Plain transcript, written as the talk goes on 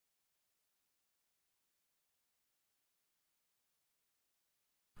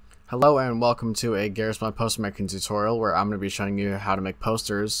Hello and welcome to a Gmod poster making tutorial where I'm going to be showing you how to make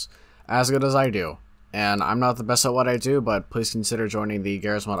posters as good as I do. And I'm not the best at what I do, but please consider joining the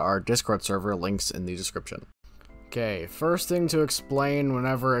Gmod Art Discord server, links in the description. Okay, first thing to explain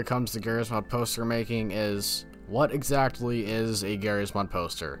whenever it comes to Gmod poster making is what exactly is a Gmod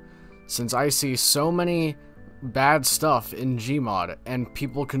poster. Since I see so many bad stuff in Gmod and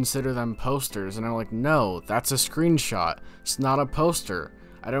people consider them posters, and I'm like, no, that's a screenshot, it's not a poster.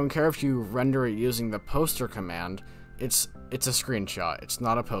 I don't care if you render it using the poster command, it's a screenshot, it's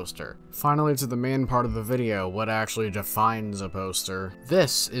not a poster. Finally, to the main part of the video, what actually defines a poster.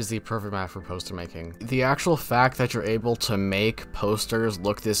 This is the perfect map for poster making. The actual fact that you're able to make posters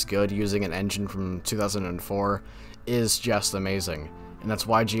look this good using an engine from 2004 is just amazing. And that's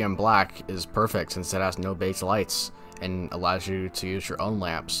why GM Black is perfect, since it has no baked lights and allows you to use your own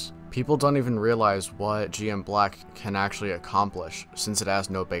lamps. People don't even realize what GM Black can actually accomplish, since it has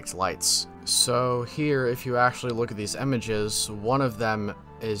no baked lights. So here, if you actually look at these images, one of them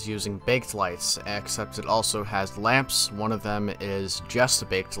is using baked lights, except it also has lamps, one of them is just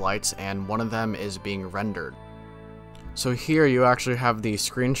baked lights, and one of them is being rendered. So here you actually have the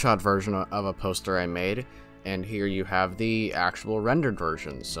screenshot version of a poster I made, and here you have the actual rendered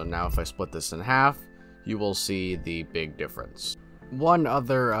version. So now if I split this in half, you will see the big difference. One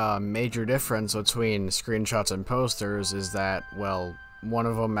other major difference between screenshots and posters is that, well, one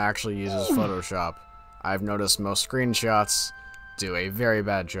of them actually uses Photoshop. I've noticed most screenshots do a very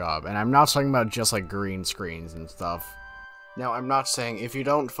bad job, and I'm not talking about just like green screens and stuff. Now, I'm not saying if you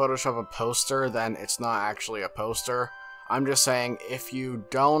don't Photoshop a poster, then it's not actually a poster. I'm just saying if you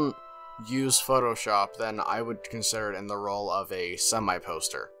don't use Photoshop, then I would consider it in the role of a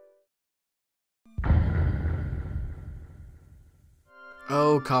semi-poster.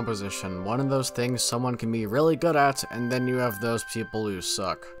 Oh, composition. One of those things someone can be really good at, and then you have those people who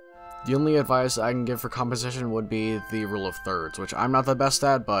suck. The only advice I can give for composition would be the rule of thirds, which I'm not the best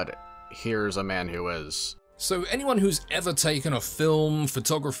at, but here's a man who is. So anyone who's ever taken a film,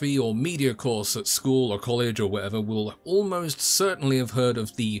 photography, or media course at school or college or whatever will almost certainly have heard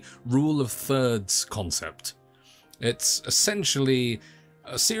of the rule of thirds concept. It's essentially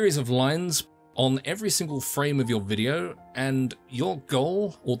a series of lines on every single frame of your video, and your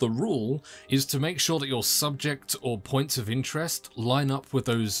goal, or the rule, is to make sure that your subject or points of interest line up with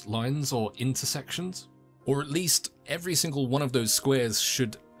those lines or intersections. Or at least every single one of those squares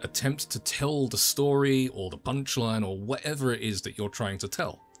should attempt to tell the story or the punchline or whatever it is that you're trying to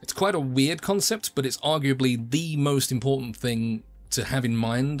tell. It's quite a weird concept, but it's arguably the most important thing to have in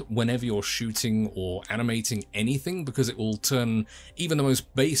mind whenever you're shooting or animating anything, because it will turn even the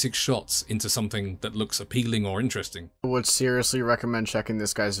most basic shots into something that looks appealing or interesting. I would seriously recommend checking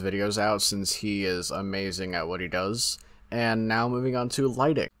this guy's videos out, since he is amazing at what he does. And now moving on to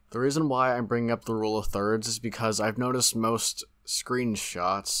lighting. The reason why I'm bringing up the rule of thirds is because I've noticed most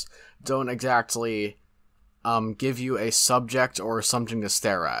screenshots don't exactly give you a subject or something to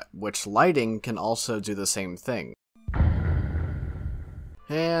stare at, which lighting can also do the same thing.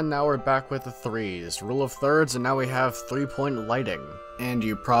 And now we're back with the threes, rule of thirds, and now we have 3-point lighting. And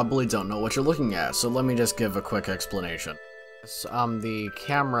you probably don't know what you're looking at, so let me just give a quick explanation. The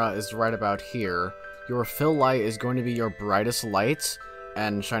camera is right about here. Your fill light is going to be your brightest light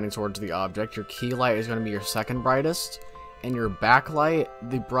and shining towards the object. Your key light is going to be your second brightest. And your backlight,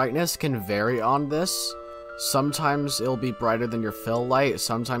 the brightness can vary on this. Sometimes it'll be brighter than your fill light,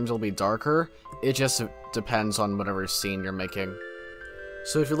 sometimes it'll be darker. It just depends on whatever scene you're making.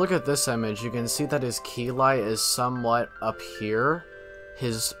 So if you look at this image, you can see that his key light is somewhat up here.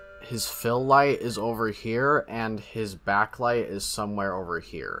 His fill light is over here, and his backlight is somewhere over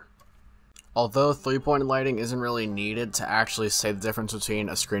here. Although 3-point lighting isn't really needed to actually say the difference between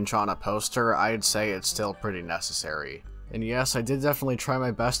a screenshot and a poster, I'd say it's still pretty necessary. And yes, I did definitely try my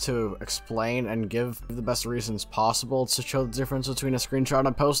best to explain and give the best reasons possible to show the difference between a screenshot and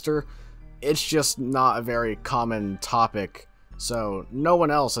a poster. It's just not a very common topic, so no one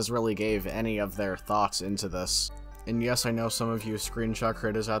else has really gave any of their thoughts into this. And yes, I know some of you screenshot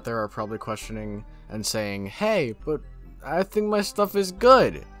creators out there are probably questioning and saying, hey, but I think my stuff is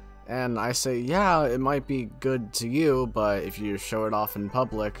good. And I say, yeah, it might be good to you, but if you show it off in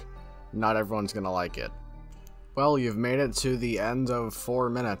public, not everyone's gonna like it. Well, you've made it to the end of 4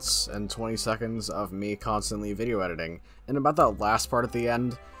 minutes and 20 seconds of me constantly video editing. And about that last part at the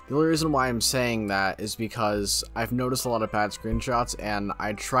end, the only reason why I'm saying that is because I've noticed a lot of bad screenshots, and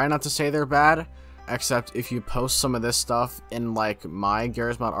I try not to say they're bad, except if you post some of this stuff in like my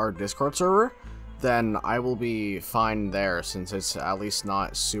Gmod Art Discord server, then I will be fine there since it's at least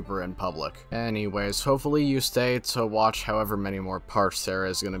not super in public. Anyways, hopefully you stay to watch however many more parts there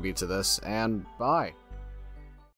is going to be to this, and bye!